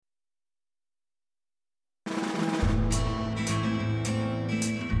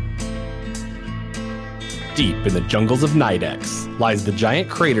Deep in the jungles of Nidex lies the giant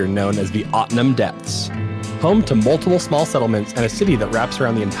crater known as the Otnam Depths, home to multiple small settlements and a city that wraps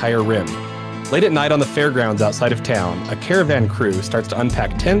around the entire rim. Late at night on the fairgrounds outside of town, a caravan crew starts to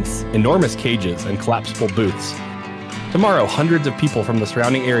unpack tents, enormous cages, and collapsible booths. Tomorrow, hundreds of people from the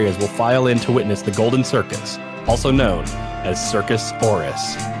surrounding areas will file in to witness the Golden Circus, also known as Circus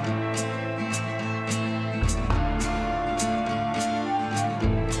Aurus.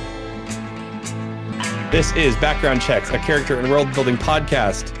 This is Background Checks, a character and world-building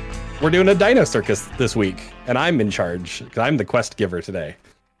podcast. We're doing a dino circus this week, and I'm in charge, because I'm the quest giver today.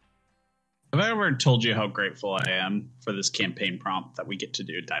 Have I ever told you how grateful I am for this campaign prompt that we get to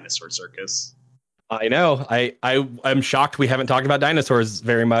do Dinosaur Circus? I know. I'm shocked we haven't talked about dinosaurs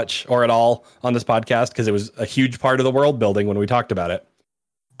very much or at all on this podcast, because it was a huge part of the world building when we talked about it.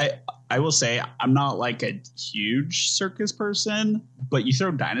 I will say I'm not like a huge circus person, but you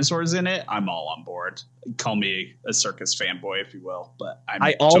throw dinosaurs in it, I'm all on board. Call me a circus fanboy, if you will. But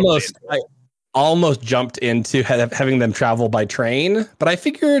I almost jumped into having them travel by train, but I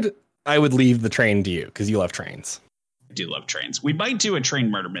figured I would leave the train to you because you love trains. I do love trains. We might do a train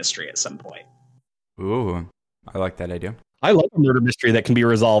murder mystery at some point. Ooh, I like that idea. I love a murder mystery that can be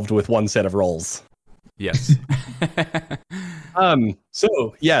resolved with one set of rolls. Yes.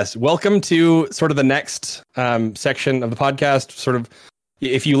 So yes, welcome to sort of the next section of the podcast. Sort of,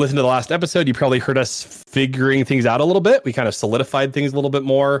 if you listen to the last episode, you probably heard us figuring things out a little bit. We kind of solidified things a little bit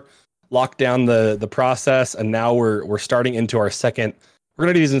more, locked down the process, and now we're starting into our second. We're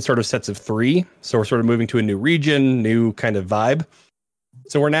going to do these in sort of sets of 3. So we're sort of moving to a new region, new kind of vibe.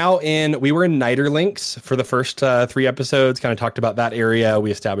 So we were in Niderlinks for the first 3 episodes, kind of talked about that area.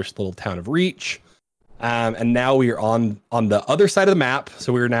 We established the little town of Reach. And now we are on the other side of the map.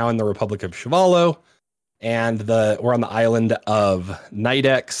 So we're now in the Republic of Chevalo, and we're on the island of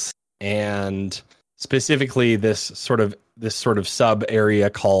Nidex, and specifically this sort of sub area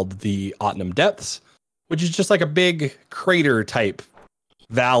called the Otnam Depths, which is just like a big crater type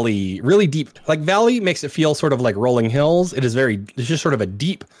valley, really deep. Like valley makes it feel sort of like rolling hills. It's just sort of a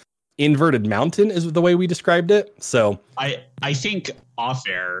deep inverted mountain is the way we described it. So I think off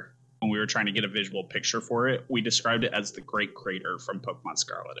air, when we were trying to get a visual picture for it, we described it as the Great Crater from Pokemon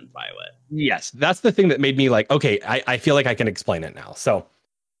Scarlet and Violet. Yes, that's the thing that made me like, okay, I feel like I can explain it now. So,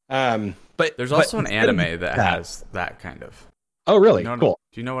 but there's also an anime that has that kind of. Oh, really? Cool.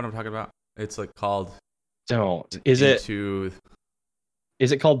 Do you know what I'm talking about? It's like called. Is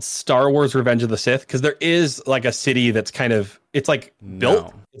it called Star Wars: Revenge of the Sith? Because there is like a city that's kind of it's like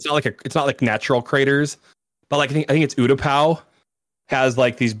built. No. It's not like natural craters, but like I think it's Utapau. Has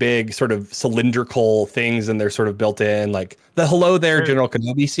like these big sort of cylindrical things, and they're sort of built in, like the "Hello There, General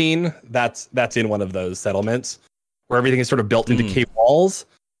Kenobi" scene. That's in one of those settlements where everything is sort of built into cave walls.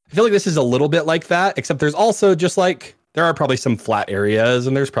 I feel like this is a little bit like that, except there's also just like there are probably some flat areas,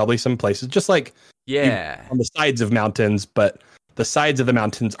 and there's probably some places just like on the sides of mountains, but the sides of the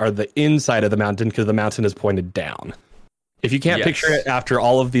mountains are the inside of the mountain because the mountain is pointed down. If you can't picture it after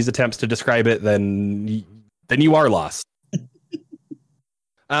all of these attempts to describe it, then you are lost.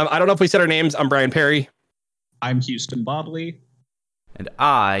 I don't know if we said our names. I'm Brian Perry. I'm Houston Bodley. And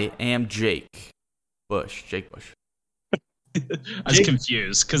I am Jake Bush. Jake Bush. I was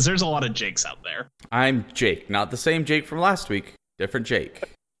confused because there's a lot of Jakes out there. I'm Jake, not the same Jake from last week. Different Jake.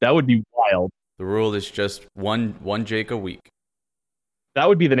 That would be wild. The rule is just one Jake a week. That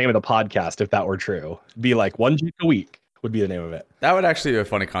would be the name of the podcast if that were true. It'd be like one Jake a week would be the name of it. That would actually be a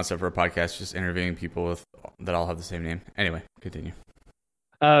funny concept for a podcast, just interviewing people that all have the same name. Anyway, continue.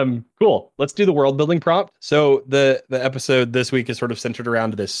 Cool. Let's do the world building prompt. So the episode this week is sort of centered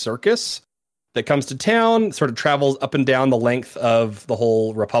around this circus that comes to town, sort of travels up and down the length of the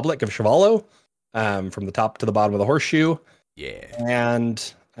whole Republic of Chevalo, from the top to the bottom of the horseshoe. Yeah.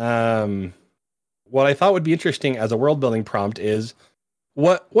 And what I thought would be interesting as a world building prompt is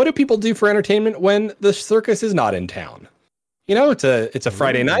what do people do for entertainment when the circus is not in town? You know, it's a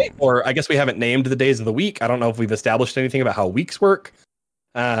Friday night, or I guess we haven't named the days of the week. I don't know if we've established anything about how weeks work.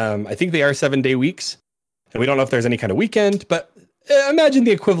 I think they are 7-day weeks, and we don't know if there's any kind of weekend, but imagine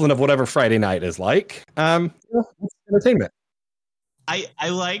the equivalent of whatever Friday night is like. Entertainment. I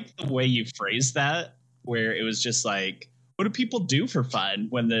like the way you phrased that, where it was just like, what do people do for fun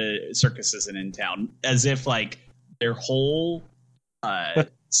when the circus isn't in town? As if like their whole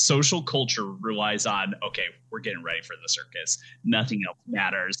social culture relies on, okay, we're getting ready for the circus. Nothing else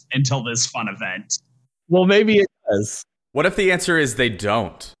matters until this fun event. Well, maybe it does. What if the answer is they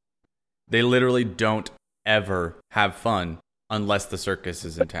don't? They literally don't ever have fun unless the circus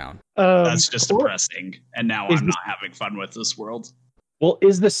is in town. That's just depressing. And now I'm not having fun with this world. Well,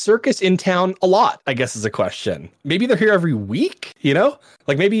 is the circus in town a lot? I guess is a question. Maybe they're here every week,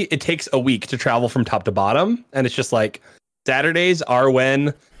 Like maybe it takes a week to travel from top to bottom, and it's just like Saturdays are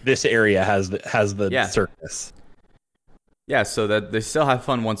when this area has the circus. Yeah, so that they still have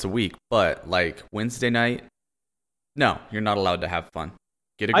fun once a week, but like Wednesday night, no, you're not allowed to have fun.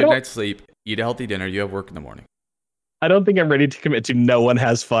 Get a good night's sleep, eat a healthy dinner, you have work in the morning. I don't think I'm ready to commit to no one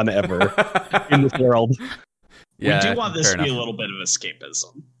has fun ever in this world. Yeah, we do want this to be a little bit of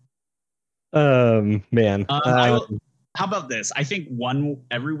escapism. Man. How about this? I think one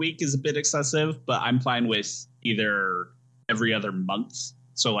every week is a bit excessive, but I'm fine with either every other month.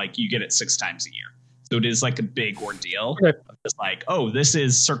 So like you get it 6 times a year. So it is like a big ordeal. Okay. Just like, oh, this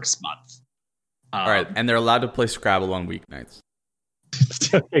is circus month. All right. And they're allowed to play Scrabble on weeknights.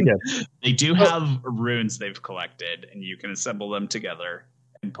 They do have runes they've collected, and you can assemble them together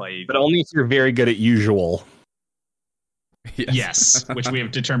and play. But only if you're very good at usual. Yes, which we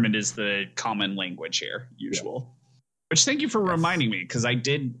have determined is the common language here, usual. Yeah. Which thank you for reminding me, because I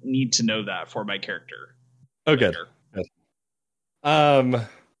did need to know that for my character. Oh, good.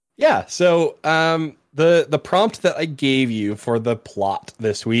 Yeah, so the prompt that I gave you for the plot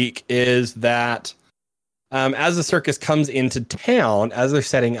this week is that as the circus comes into town, as they're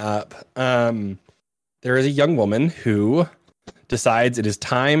setting up, there is a young woman who decides it is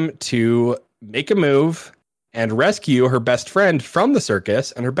time to make a move and rescue her best friend from the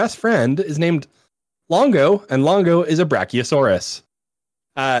circus. And her best friend is named Longo, and Longo is a Brachiosaurus.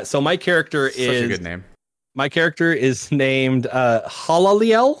 So my character is such a good name. My character is named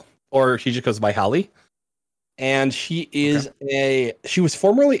Halaliel, or she just goes by Holly. And she is she was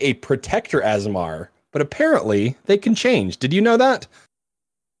formerly a protector Azamar, but apparently they can change. Did you know that?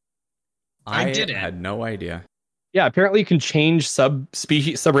 I had no idea. Yeah, apparently you can change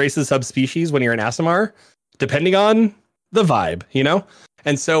subspecies, subraces, subspecies when you're an Azamar, depending on the vibe,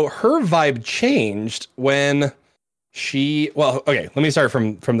 And so her vibe changed when let me start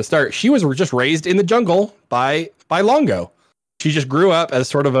from the start. She was just raised in the jungle by Longo. She just grew up as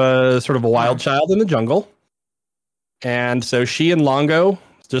sort of a wild child in the jungle. And so she and Longo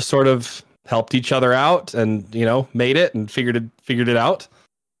just sort of helped each other out and, made it and figured it out.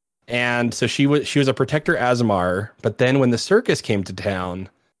 And so she was a protector Azamar, but then when the circus came to town,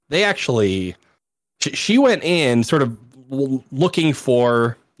 they actually she went in sort of looking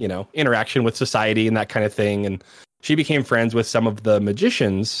for, interaction with society and that kind of thing, and she became friends with some of the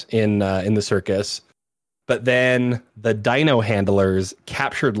magicians in the circus. But then the dino handlers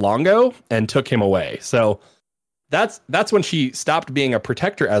captured Longo and took him away. So that's when she stopped being a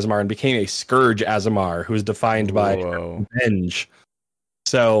protector Azamar and became a scourge Azamar, who was defined by revenge.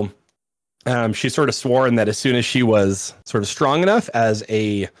 So she's sort of sworn that as soon as she was sort of strong enough as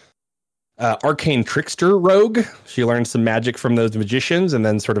a arcane trickster rogue, she learned some magic from those magicians and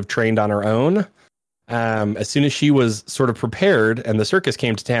then sort of trained on her own. As soon as she was sort of prepared and the circus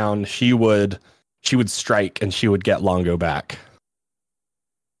came to town, she would strike and she would get Longo back.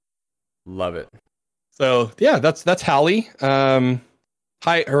 Love it. So yeah, that's Hallie. Her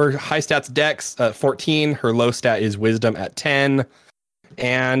high stats dex 14. Her low stat is wisdom at 10.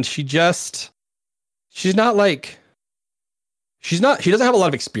 And she doesn't have a lot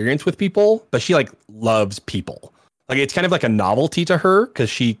of experience with people, but she loves people. Like it's kind of like a novelty to her because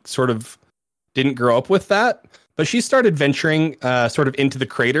she sort of didn't grow up with that, but she started venturing sort of into the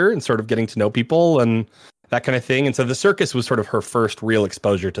crater and sort of getting to know people and that kind of thing. And so the circus was sort of her first real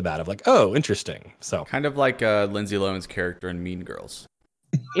exposure to that of like, oh, interesting. So kind of like Lindsay Lohan's character in Mean Girls.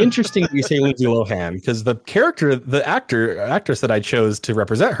 Interesting you say Lindsay Lohan, because the actress that I chose to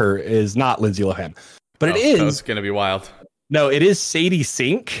represent her is not Lindsay Lohan, but it is. That's going to be wild. No, it is Sadie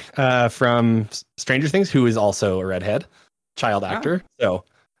Sink from Stranger Things, who is also a redhead child actor. So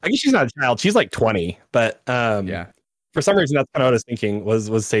I guess she's not a child; she's like 20. But for some reason, that's kind of what I was thinking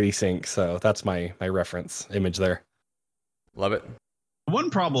was Sadie Sink. So that's my reference image there. Love it. One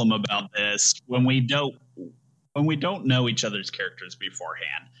problem about this when we don't know each other's characters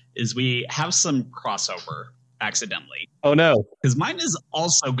beforehand is we have some crossover accidentally. Oh no! Because mine is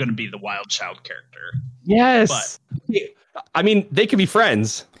also going to be the wild child character. Yes, but I mean they could be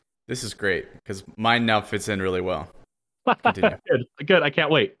friends. This is great because mine now fits in really well. Good. I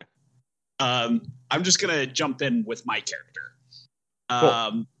can't wait. I'm just going to jump in with my character.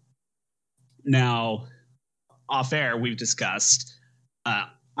 Cool. Now, off air, we've discussed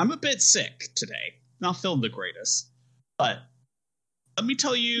I'm a bit sick today. Not feeling the greatest. But let me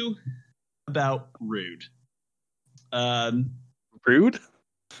tell you about Rude. Rude?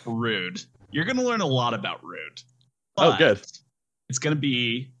 Rude. You're going to learn a lot about Rude. Oh, good. It's going to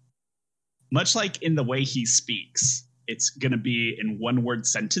be much like in the way he speaks. it's going to be in one-word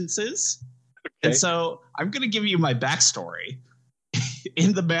sentences. Okay. And so I'm going to give you my backstory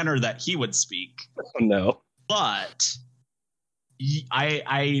in the manner that he would speak. Oh, no. But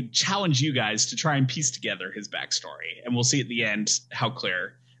I challenge you guys to try and piece together his backstory, and we'll see at the end how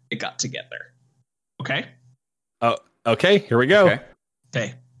clear it got together. Okay? Oh, okay. Here we go.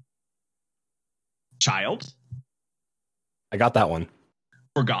 Okay. Child. I got that one.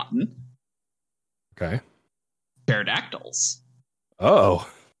 Forgotten. Okay. Pterodactyls. Oh.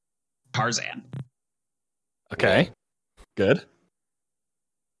 Tarzan. Okay. Good.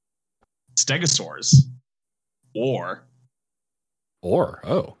 Stegosaurus. War.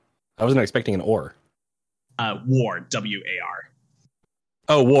 Oh. I wasn't expecting an or. War. W-A-R.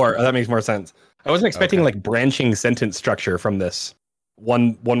 Oh, war. Oh, that makes more sense. I wasn't expecting like branching sentence structure from this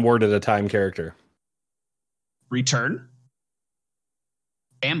one word at a time character. Return.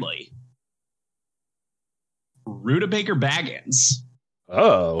 Family. Rutabaga Baggins.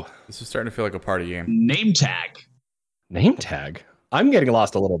 Oh. This is starting to feel like a party game. Name tag. Name tag. I'm getting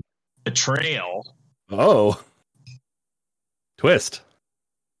lost a little. Betrayal. Oh. Twist.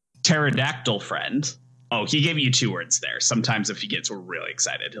 Pterodactyl friend. Oh, he gave you 2 words there. Sometimes if he gets really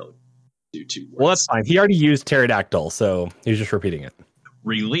excited, he'll do 2 words. Well, that's fine. He already used pterodactyl, so he's just repeating it.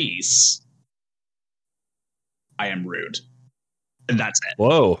 Release. I am rude. And that's it.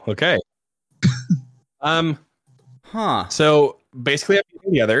 Whoa. Okay. So basically, I'm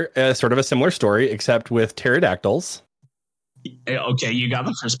putting together sort of a similar story, except with pterodactyls. Okay, you got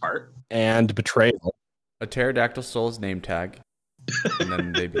the first part. And betrayal. A pterodactyl stole his name tag, and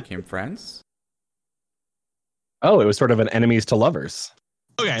then they became friends. Oh, it was sort of an enemies to lovers.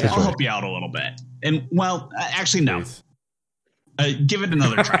 Okay, I'll help you out a little bit. And well, actually, no. Please. Give it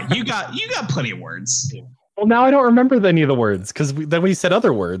another try. You got plenty of words. Well, now I don't remember any of the words because then we said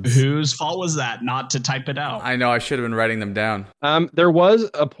other words. Whose fault was that not to type it out? I know, I should have been writing them down. There was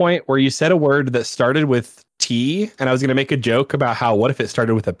a point where you said a word that started with T, and I was going to make a joke about how what if it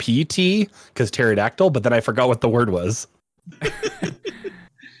started with a PT because pterodactyl, but then I forgot what the word was.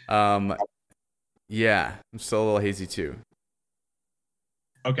 Yeah, I'm still a little hazy too.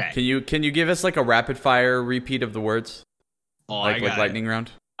 Okay. Can you give us like a rapid fire repeat of the words? Like lightning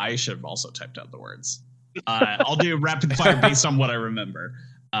round? I should have also typed out the words. I'll do rapid fire based on what I remember.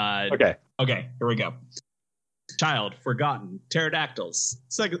 Okay, here we go. Child, forgotten, pterodactyls,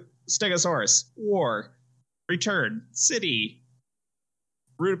 stegosaurus, war, return, city,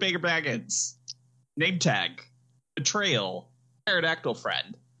 rutabaga Baggins, name tag, betrayal, pterodactyl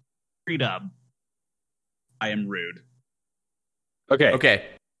friend, freedom. I am rude. Okay.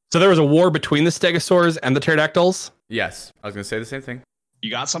 So there was a war between the stegosaurs and the pterodactyls? Yes, I was going to say the same thing.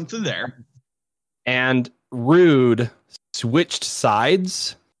 You got something there. And rude switched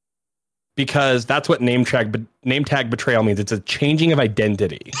sides because that's what name tag betrayal means. It's a changing of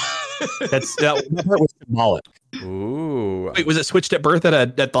identity. that part was symbolic. Ooh. Wait, was it switched at birth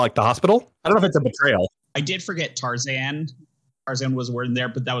at the hospital? I don't know if it's a betrayal. I did forget Tarzan. Tarzan was a word in there,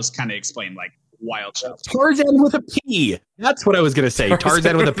 but that was kind of explained like wild stuff. Tarzan with a P. That's what I was going to say.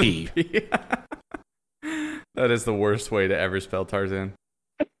 Tarzan with a P. That is the worst way to ever spell Tarzan.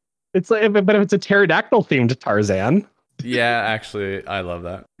 It's like, but if it's a pterodactyl themed Tarzan. Yeah, actually, I love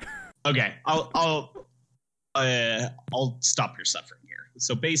that. Okay, I'll stop your suffering here.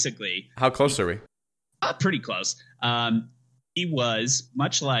 So basically, how close are we? Pretty close. He was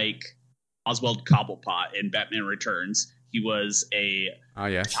much like Oswald Cobblepot in Batman Returns. He was a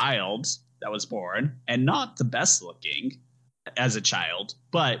child that was born, and not the best looking as a child.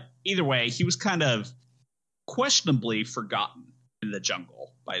 But either way, he was kind of questionably forgotten in the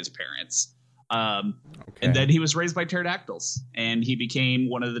jungle by his parents. And then he was raised by pterodactyls, and he became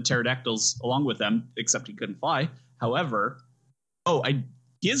one of the pterodactyls along with them, except he couldn't fly. However,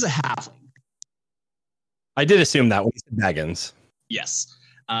 he is a halfling. I did assume that when he said Baggins. Yes.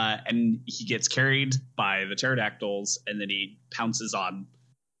 And he gets carried by the pterodactyls, and then he pounces on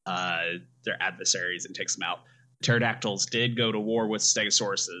their adversaries and takes them out. Pterodactyls did go to war with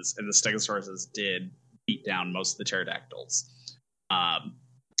stegosauruses, and the stegosauruses did beat down most of the pterodactyls.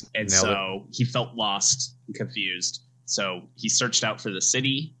 So he felt lost and confused. So he searched out for the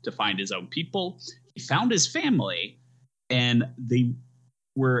city to find his own people. He found his family, and they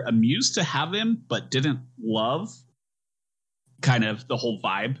were amused to have him, but didn't love kind of the whole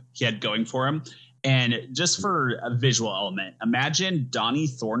vibe he had going for him. And just for a visual element, imagine Donnie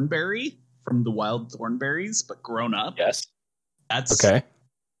Thornberry from the Wild Thornberries, but grown up. Yes.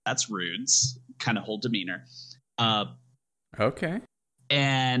 That's Rude's kind of whole demeanor. Okay.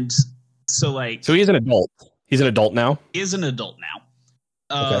 And so he's an adult. He's an adult now? He is an adult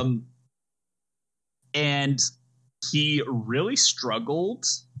now. And he really struggled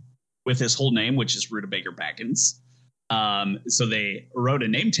with his whole name, which is Rutabaga Baggins. So they wrote a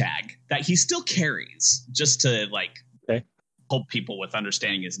name tag that he still carries just to help people with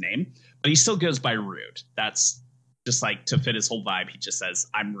understanding his name. But he still goes by Rude. That's just to fit his whole vibe. He just says,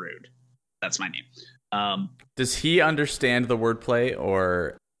 "I'm Rude. That's my name." Does he understand the wordplay,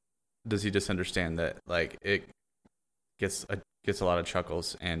 or does he just understand that it gets a lot of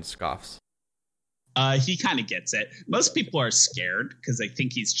chuckles and scoffs? He kind of gets it. Most people are scared because they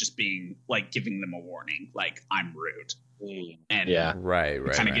think he's just being giving them a warning, "I'm Rude," and right.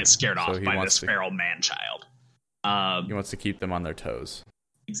 Kind of get scared off by this feral man child. He wants to keep them on their toes.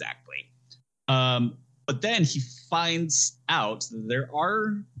 Exactly. But then he finds out that there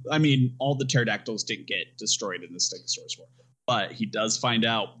are, all the pterodactyls didn't get destroyed in the Stegosaurus War, but he does find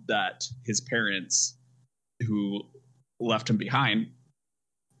out that his parents, who left him behind,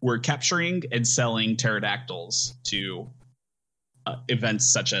 were capturing and selling pterodactyls to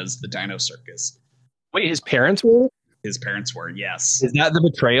events such as the Dino Circus. Wait, his parents were? His parents were, yes. Is that the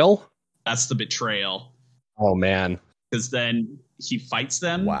betrayal? That's the betrayal. Oh, man. Because then he fights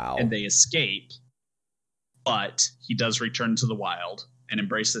them and they escape, but he does return to the wild and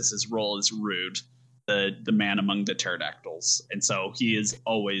embraces his role as Rude, the man among the pterodactyls. And so he is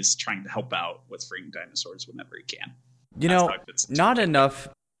always trying to help out with freeing dinosaurs whenever he can. Not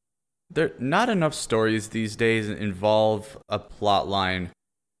enough stories these days involve a plot line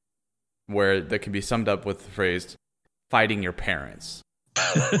where that can be summed up with the phrase "fighting your parents."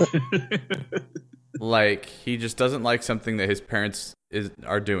 He just doesn't like something that his parents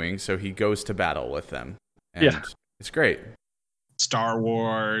are doing, so he goes to battle with them. And it's great. Star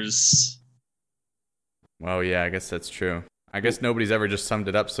Wars. Well, yeah, I guess that's true. I guess nobody's ever just summed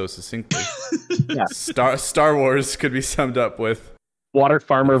it up so succinctly. Star Wars could be summed up with Water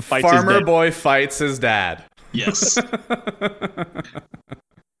Farmer fights his dad. Farmer boy fights his dad. Yes.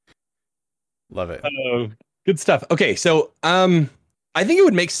 Love it. Good stuff. Okay, so I think it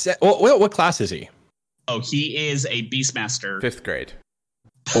would make sense. What class is he? Oh, he is a Beastmaster. 5th grade.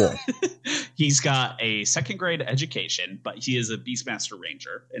 Cool. He's got a 2nd grade education, but he is a Beastmaster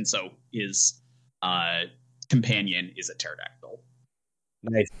Ranger, and so his companion is a pterodactyl.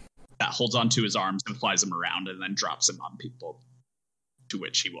 Nice. That holds onto his arms and flies him around, and then drops him on people, to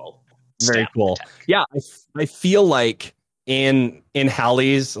which he will. Very cool. Yeah, I feel like in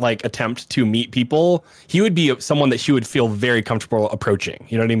Hallie's attempt to meet people, he would be someone that she would feel very comfortable approaching.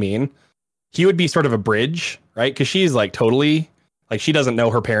 You know what I mean? He would be sort of a bridge, right? Because she's totally she doesn't know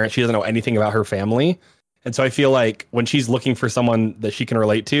her parents, she doesn't know anything about her family, and so I feel like when she's looking for someone that she can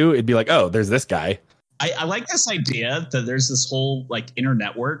relate to, it'd be oh, there's this guy. I like this idea that there's this whole inner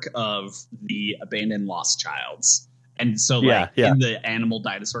network of the abandoned lost childs, and so in the animal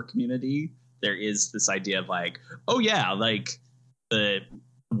dinosaur community, there is this idea of the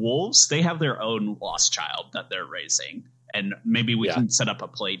wolves, they have their own lost child that they're raising, and maybe we can set up a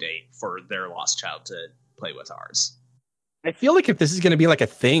play date for their lost child to play with ours. I feel like if this is going to be a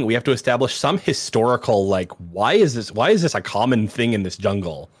thing, we have to establish some historical why is this a common thing in this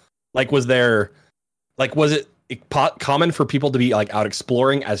jungle? Was it common for people to be out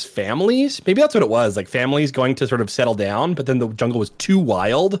exploring as families? Maybe that's what it was, families going to sort of settle down, but then the jungle was too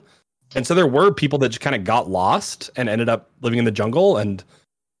wild. And so there were people that just kind of got lost and ended up living in the jungle, and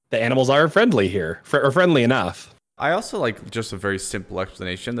the animals are friendly here, or friendly enough. I also like just a very simple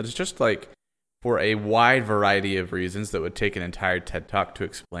explanation that is just for a wide variety of reasons that would take an entire TED Talk to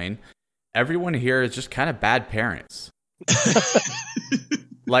explain. Everyone here is just kind of bad parents.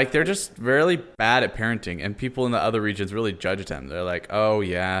 They're just really bad at parenting, and people in the other regions really judge them. They're oh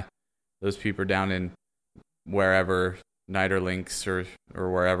yeah, those people down in wherever, Niderlinks or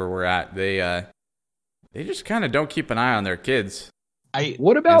wherever we're at, they just kind of don't keep an eye on their kids.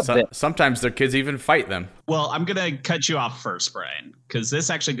 What about sometimes their kids even fight them? Well, I'm going to cut you off first, Brian, because this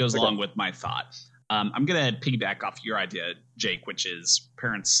actually goes along with my thought. I'm going to piggyback off your idea, Jake, which is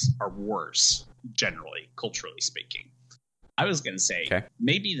parents are worse, generally, culturally speaking. I was going to say,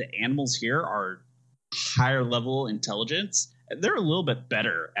 maybe the animals here are higher level intelligence. They're a little bit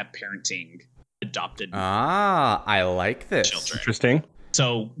better at parenting adopted. I like this. Children. Interesting.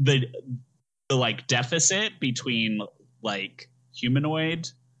 So the deficit between humanoid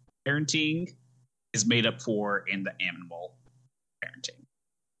parenting is made up for in the animal parenting.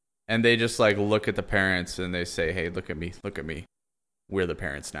 And they just look at the parents and they say, "Hey, look at me. We're the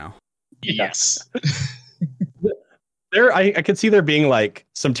parents now." Yes. I could see there being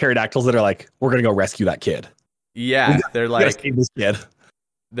some pterodactyls that are we're gonna go rescue that kid. Yeah, they're save this kid.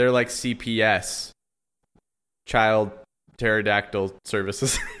 They're CPS, Child Pterodactyl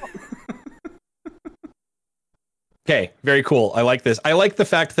Services. Okay, very cool. I like this. I like the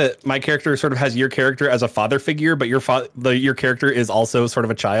fact that my character sort of has your character as a father figure, but your character is also sort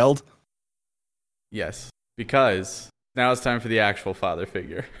of a child. Yes, because now it's time for the actual father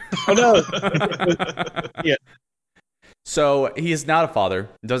figure. Oh no! Yeah. So he is not a father,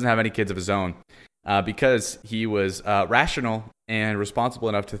 doesn't have any kids of his own, because he was rational and responsible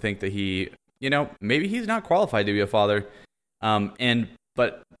enough to think that maybe he's not qualified to be a father.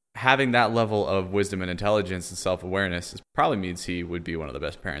 But having that level of wisdom and intelligence and self-awareness probably means he would be one of the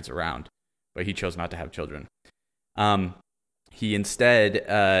best parents around. But he chose not to have children. He instead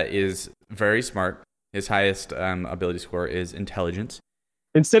is very smart. His highest ability score is intelligence.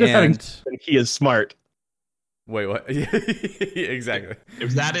 Instead of having, he is smart. Wait, what? Exactly.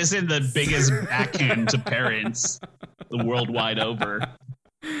 If that isn't the biggest backhand to parents the world wide over.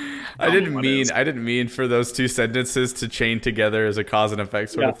 I didn't mean for those two sentences to chain together as a cause and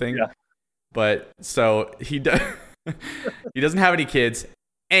effect sort of thing. Yeah. But so he doesn't have any kids,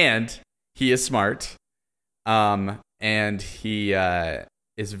 and he is smart. And he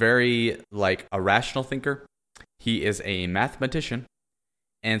is very like a rational thinker. He is a mathematician.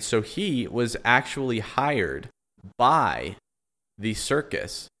 And so he was actually hired by the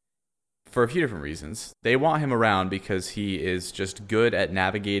circus for a few different reasons. They want him around because he is just good at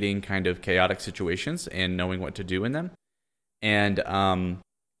navigating kind of chaotic situations and knowing what to do in them. And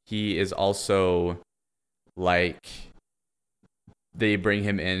he is also like, they bring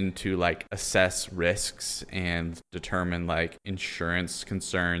him in to like assess risks and determine like insurance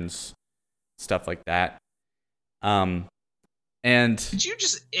concerns, stuff like that. And did you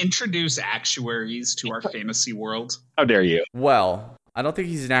just introduce actuaries to our fantasy world? How dare you? Well, I don't think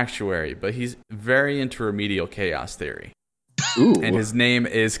he's an actuary, but he's very into remedial chaos theory. Ooh. And his name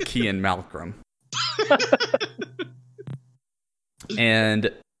is Kian Malcolm.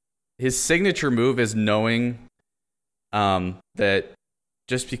 And his signature move is knowing that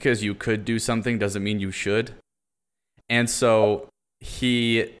just because you could do something doesn't mean you should. And so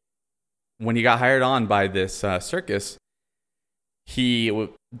when he got hired on by this circus, he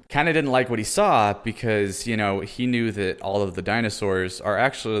kind of didn't like what he saw because, he knew that all of the dinosaurs are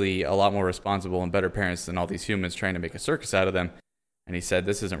actually a lot more responsible and better parents than all these humans trying to make a circus out of them. And he said,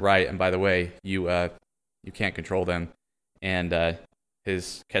 this isn't right. And by the way, you can't control them. And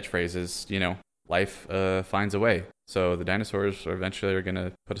his catchphrase is, life finds a way. So the dinosaurs are eventually going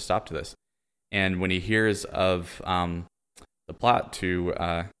to put a stop to this. And when he hears of the plot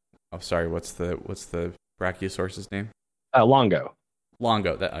to, what's the Brachiosaurus's name? Longo.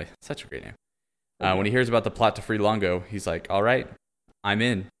 Longo, such a great name. When he hears about the plot to free Longo, he's like, all right, I'm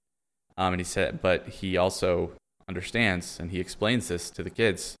in. And he said, but he also understands, and he explains this to the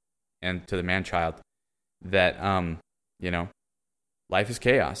kids and to the man-child, that, life is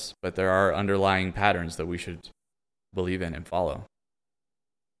chaos, but there are underlying patterns that we should believe in and follow.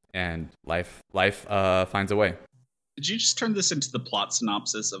 And life finds a way. Did you just turn this into the plot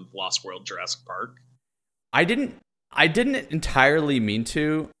synopsis of Lost World Jurassic Park? I didn't entirely mean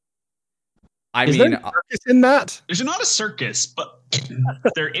to. Is there a circus in that? There's not a circus, but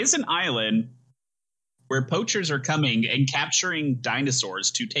there is an island where poachers are coming and capturing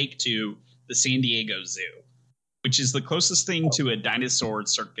dinosaurs to take to the San Diego Zoo, which is the closest thing to a dinosaur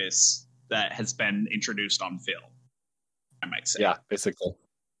circus that has been introduced on film, I might say. Yeah, basically.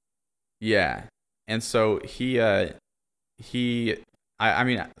 Yeah. And so I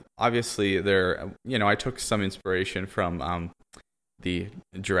mean, obviously, I took some inspiration from the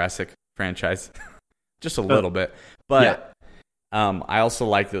Jurassic franchise, just a little bit. But I also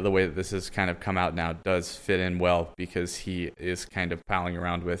like that the way that this has kind of come out now does fit in well because he is kind of palling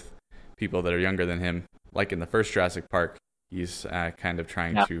around with people that are younger than him. Like in the first Jurassic Park, he's kind of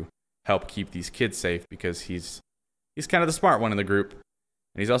trying to help keep these kids safe because he's kind of the smart one in the group.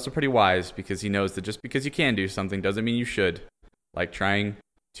 And he's also pretty wise because he knows that just because you can do something doesn't mean you should. Like trying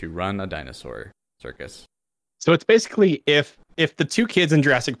to run a dinosaur circus. So it's basically if the two kids in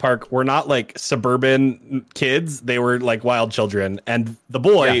Jurassic Park were not like suburban kids, they were like wild children, and the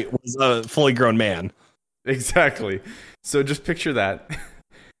boy was a fully grown man. Exactly. So just picture that,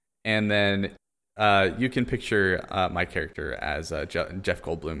 and then you can picture my character as Jeff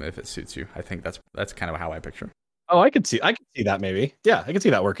Goldblum if it suits you. I think that's kind of how I picture him. Oh, I could see that maybe. Yeah, I could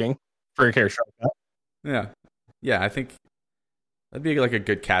see that working for a character like that. Yeah, I think. That'd be like a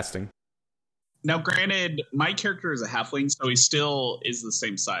good casting. Now, granted, my character is a halfling, so he still is the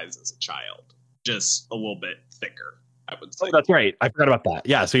same size as a child, just a little bit thicker, I would say. Oh, that's right. I forgot about that.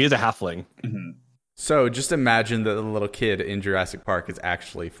 Yeah, so he is a halfling. Mm-hmm. So just imagine that the little kid in Jurassic Park is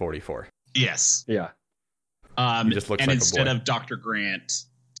actually 44. Yes. Yeah. He just looks and like instead a boy. of Dr. Grant,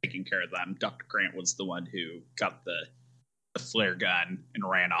 taking care of them. Dr. Grant was the one who got the flare gun and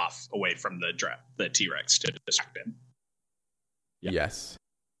ran off away from the T-Rex to distract him. Yeah. Yes,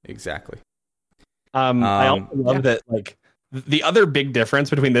 exactly. I also love that, like, the other big difference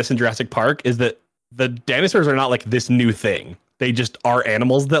between this and Jurassic Park is that the dinosaurs are not like this new thing. They just are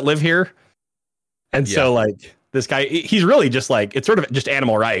animals that live here. And so, like, this guy, he's really just like, it's sort of just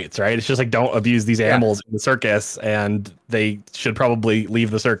animal rights, right? It's just like, don't abuse these animals in the circus, and they should probably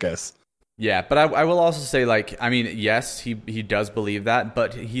leave the circus. Yeah, but I will also say, like, I mean, yes, he does believe that,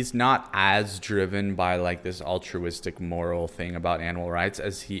 but he's not as driven by, like, this altruistic moral thing about animal rights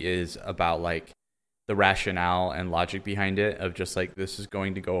as he is about, like, the rationale and logic behind it of just, like, this is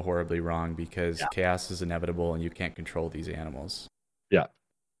going to go horribly wrong because chaos is inevitable and you can't control these animals. Yeah.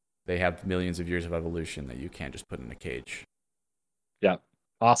 They have millions of years of evolution that you can't just put in a cage. Yeah.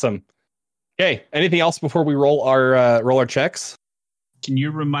 Awesome. Okay. Anything else before we roll our checks? Can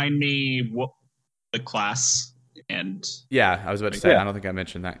you remind me what the class and... Yeah, I was about to say, I don't think I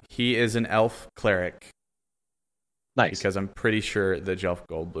mentioned that. He is an elf cleric. Nice. Because I'm pretty sure that Jeff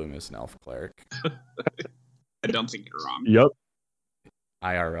Goldblum is an elf cleric. I don't think you're wrong. Yep.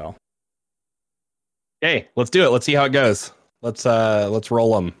 IRL. Okay, let's do it. Let's see how it goes. Let's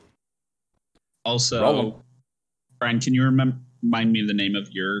roll them. Also, Brian, can you remind me the name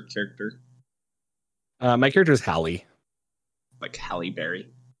of your character? My character is Hallie. Like Halle Berry.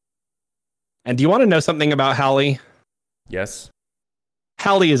 And do you want to know something about Hallie? Yes.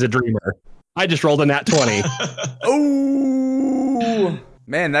 Hallie is a dreamer. I just rolled a nat 20. Oh,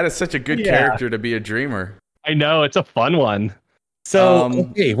 man, that is such a good character to be a dreamer. I know, it's a fun one. So,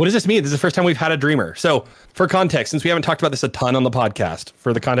 okay, what does this mean? This is the first time we've had a dreamer. So, for context, since we haven't talked about this a ton on the podcast,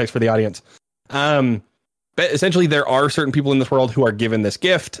 for the context for the audience, but essentially there are certain people in this world who are given this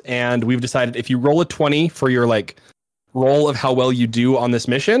gift, and we've decided if you roll a 20 for your, like, roll of how well you do on this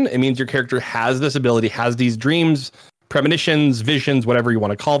mission, it means your character has this ability, has these dreams, premonitions, visions, whatever you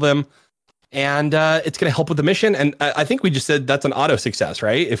want to call them. And it's going to help with the mission. And I think we just said that's an auto success,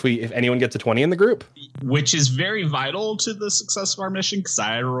 right? If anyone gets a 20 in the group, which is very vital to the success of our mission, because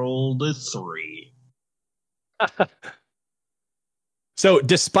I rolled a 3. So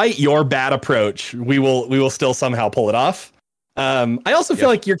despite your bad approach, we will still somehow pull it off. I also feel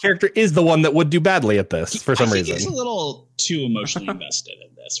like your character is the one that would do badly at this for some reason. He's a little too emotionally invested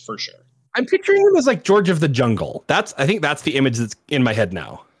in this, for sure. I'm picturing him as like George of the Jungle. I think that's the image that's in my head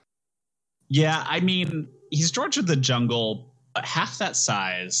now. Yeah, I mean, he's George of the Jungle, but half that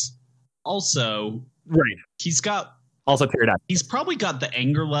size. Also, right. He's got also pterodactyl. He's probably got the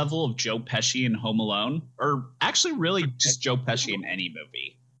anger level of Joe Pesci in Home Alone, or actually, really just Joe Pesci in any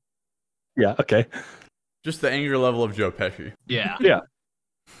movie. Yeah. Okay. Just the anger level of Joe Pesci. Yeah. Yeah.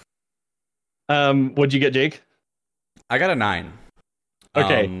 What'd you get, Jake? I got a 9.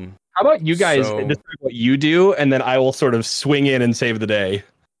 Okay. How about you guys describe what you do, and then I will sort of swing in and save the day.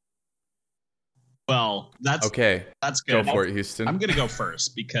 Well, that's okay. That's good. Go for it, Houston. I'm going to go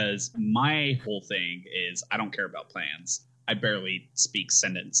first because my whole thing is I don't care about plans. I barely speak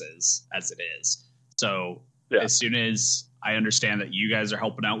sentences as it is. So as soon as I understand that you guys are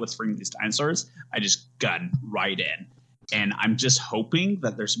helping out with freeing these dinosaurs, I just gun right in. And I'm just hoping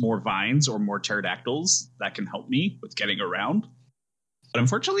that there's more vines or more pterodactyls that can help me with getting around. But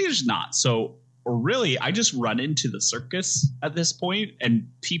unfortunately, there's not. So really, I just run into the circus at this point, and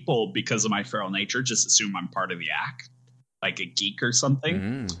people, because of my feral nature, just assume I'm part of the act, like a geek or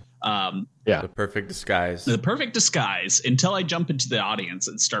something. The perfect disguise. The perfect disguise until I jump into the audience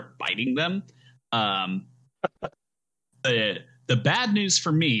and start biting them. The bad news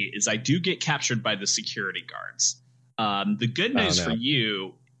for me is I do get captured by the security guards. The good news for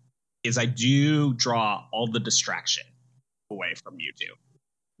you is I do draw all the distraction away from you two.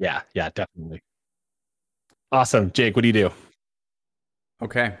 Yeah, definitely. Awesome. Jake, what do you do?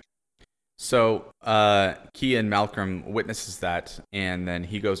 Okay. So Kean Malcolm witnesses that, and then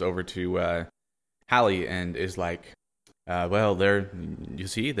he goes over to Hallie and is like, well, there, you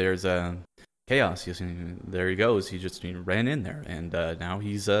see, there's chaos. You see, there he goes. He ran in there, and now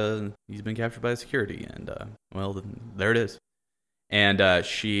he's been captured by security, and well, there it is. And that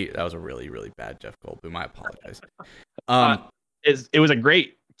was a really, really bad Jeff Goldblum. I apologize. It was a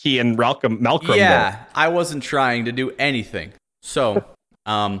great Kean Malcolm. Yeah, though. I wasn't trying to do anything. So,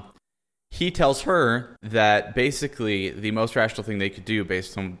 he tells her that basically the most rational thing they could do,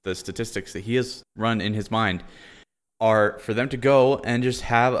 based on the statistics that he has run in his mind, are for them to go and just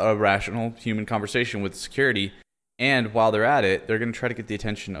have a rational human conversation with security. And while they're at it, they're going to try to get the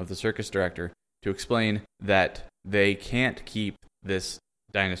attention of the circus director to explain that they can't keep this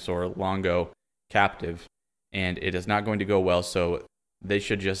dinosaur Longo captive, and it is not going to go well. So they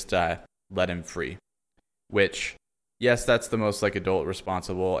should just let him free. Which, yes, that's the most like adult,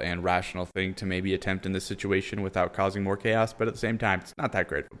 responsible, and rational thing to maybe attempt in this situation without causing more chaos. But at the same time, it's not that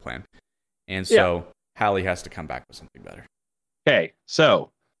great of a plan. And so Hallie has to come back with something better. Okay, so.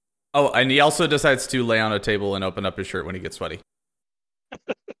 Oh, and he also decides to lay on a table and open up his shirt when he gets sweaty.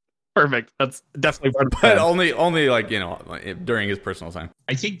 Perfect. That's definitely part of the But plan. only like, during his personal time.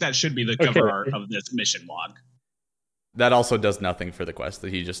 I think that should be the cover art of this mission log. That also does nothing for the quest.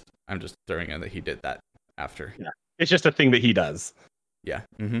 I'm just throwing in that he did that after. Yeah. It's just a thing that he does. Yeah.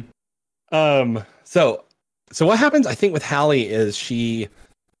 Mm-hmm. So what happens, I think, with Hallie is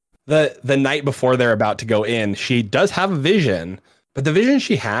the night before they're about to go in, she does have a vision, but the vision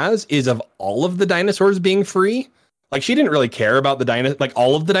she has is of all of the dinosaurs being free. Like, she didn't really care about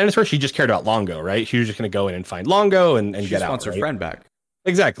all of the dinosaurs. She just cared about Longo, right? She was just going to go in and find Longo and she get out. She wants her friend back.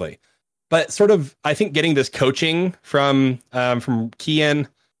 Exactly. But sort of, I think getting this coaching from Kian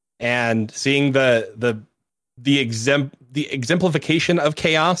and seeing the exemplification of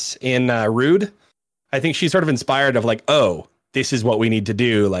chaos in Rude, I think she's sort of inspired of like, oh, this is what we need to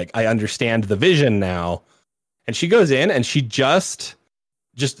do. Like, I understand the vision now. And she goes in and she just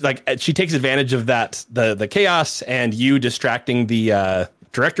like, she takes advantage of that, the chaos and you distracting the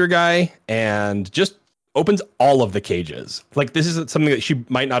director guy, and just opens all of the cages. Like, this is something that she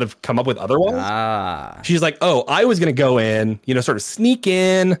might not have come up with otherwise. She's like, oh, I was going to go in, sort of sneak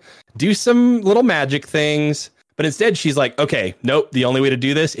in, do some little magic things. But instead she's like, okay, nope. The only way to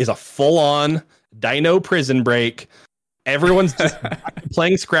do this is a full on dino prison break. Everyone's just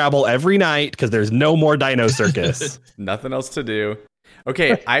playing Scrabble every night because there's no more Dino Circus. Nothing else to do.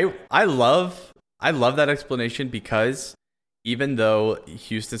 Okay, I love that explanation, because even though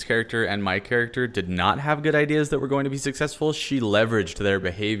Houston's character and my character did not have good ideas that were going to be successful, she leveraged their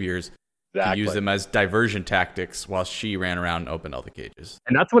behaviors to use them as diversion tactics while she ran around and opened all the cages.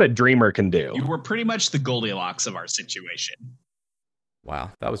 And that's what a dreamer can do. You were pretty much the Goldilocks of our situation. Wow,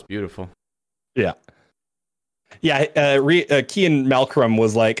 that was beautiful. Yeah. Yeah, Kian Malcolm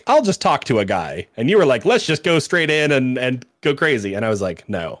was like, I'll just talk to a guy. And you were like, let's just go straight in and go crazy. And I was like,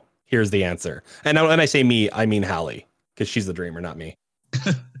 no, here's the answer. And when I say me, I mean Hallie, because she's the dreamer, not me.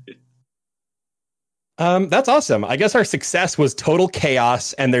 That's awesome. I guess our success was total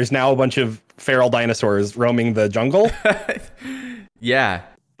chaos, and there's now a bunch of feral dinosaurs roaming the jungle. Yeah.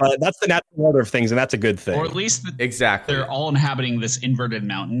 That's the natural order of things, and that's a good thing. Or at least exactly. They're all inhabiting this inverted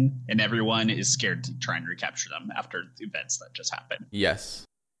mountain, and everyone is scared to try and recapture them after the events that just happened. Yes.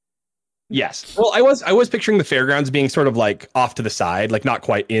 Well, I was picturing the fairgrounds being sort of like off to the side, like not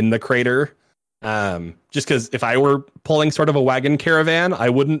quite in the crater. Just because if I were pulling sort of a wagon caravan, I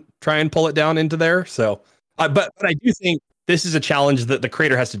wouldn't try and pull it down into there. So, but I do think this is a challenge that the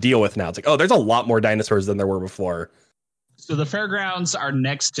crater has to deal with now. It's like, oh, there's a lot more dinosaurs than there were before. So the fairgrounds are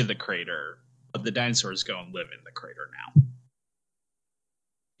next to the crater, but the dinosaurs go and live in the crater now.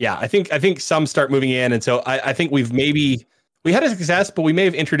 Yeah, I think some start moving in, and so I think we had a success, but we may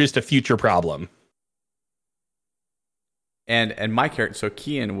have introduced a future problem. And my character, so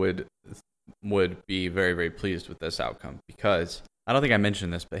Kian would be very, very pleased with this outcome, because I don't think I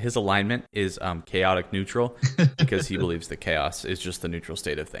mentioned this, but his alignment is chaotic neutral, because he believes that chaos is just the neutral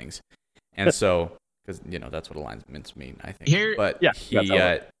state of things. And so, because that's what alignments mean, I think.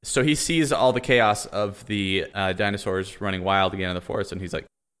 So he sees all the chaos of the dinosaurs running wild again in the forest, and he's like,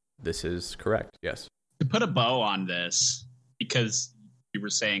 this is correct. Yes. To put a bow on this, because you were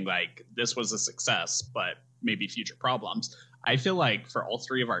saying like this was a success, but maybe future problems. I feel like for all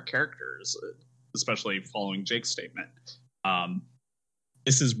three of our characters, especially following Jake's statement,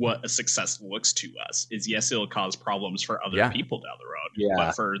 this is what a success looks to us. Is yes, it'll cause problems for other people down the road,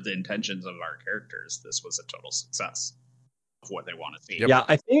 but for the intentions of our characters, this was a total success of what they want to see. Yep. Yeah,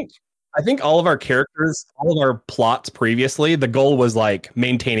 I think all of our characters, all of our plots previously, the goal was like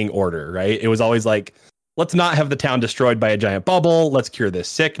maintaining order, right? It was always like, let's not have the town destroyed by a giant bubble. Let's cure this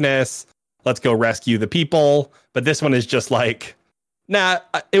sickness. Let's go rescue the people. But this one is just like, nah,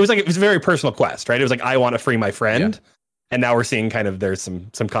 it was a very personal quest, right? It was like, I want to free my friend. Yeah. And now we're seeing kind of there's some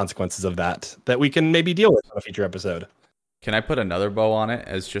consequences of that we can maybe deal with on a future episode. Can I put another bow on it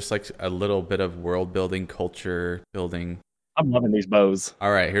as just like a little bit of world building, culture building? I'm loving these bows.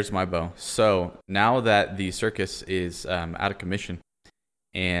 All right, here's my bow. So now that the circus is out of commission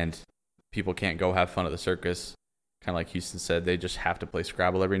and people can't go have fun at the circus, kind of like Houston said, they just have to play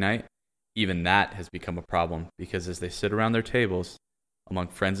Scrabble every night. Even that has become a problem, because as they sit around their tables among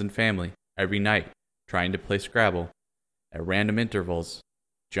friends and family every night trying to play Scrabble at random intervals,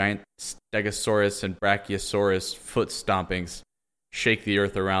 giant Stegosaurus and Brachiosaurus foot stompings shake the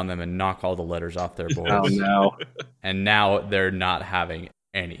earth around them and knock all the letters off their boards. Oh no! And now they're not having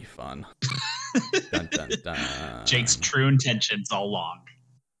any fun. Dun, dun, dun. Jake's true intentions all along.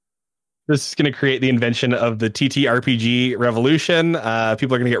 This is going to create the invention of the TTRPG revolution.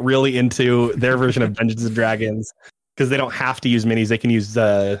 People are going to get really into their version of Dungeons and Dragons because they don't have to use minis; they can use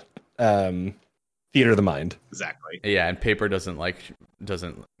theater of the mind. Exactly. Yeah, and paper doesn't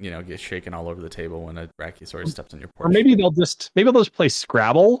get shaken all over the table when a Brachiosaurus steps on your porch. Or maybe they'll just play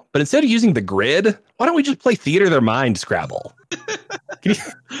Scrabble, but instead of using the grid, why don't we just play theater of their mind Scrabble?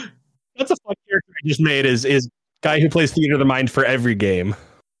 That's a fun character I just made. Is guy who plays theater of the mind for every game.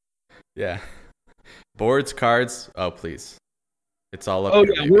 Yeah. Boards, cards. Oh, please. It's all up. Oh,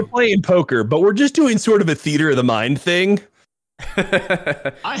 here, yeah. baby. We're playing poker, but we're just doing sort of a theater of the mind thing.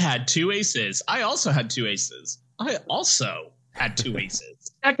 I had 2 aces. I also had 2 aces. I also had 2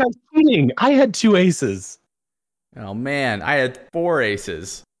 aces. That guy's cheating. I had 2 aces. Oh, man. I had 4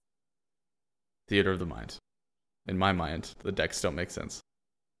 aces. Theater of the mind. In my mind, the decks don't make sense.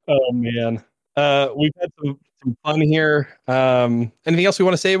 Oh, man. We've had some fun here. Anything else we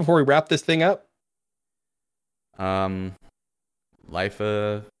want to say before we wrap this thing up? Life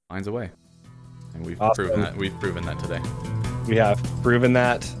finds a way. And we've proven that today. We have proven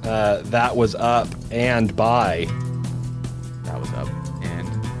that. That was up and by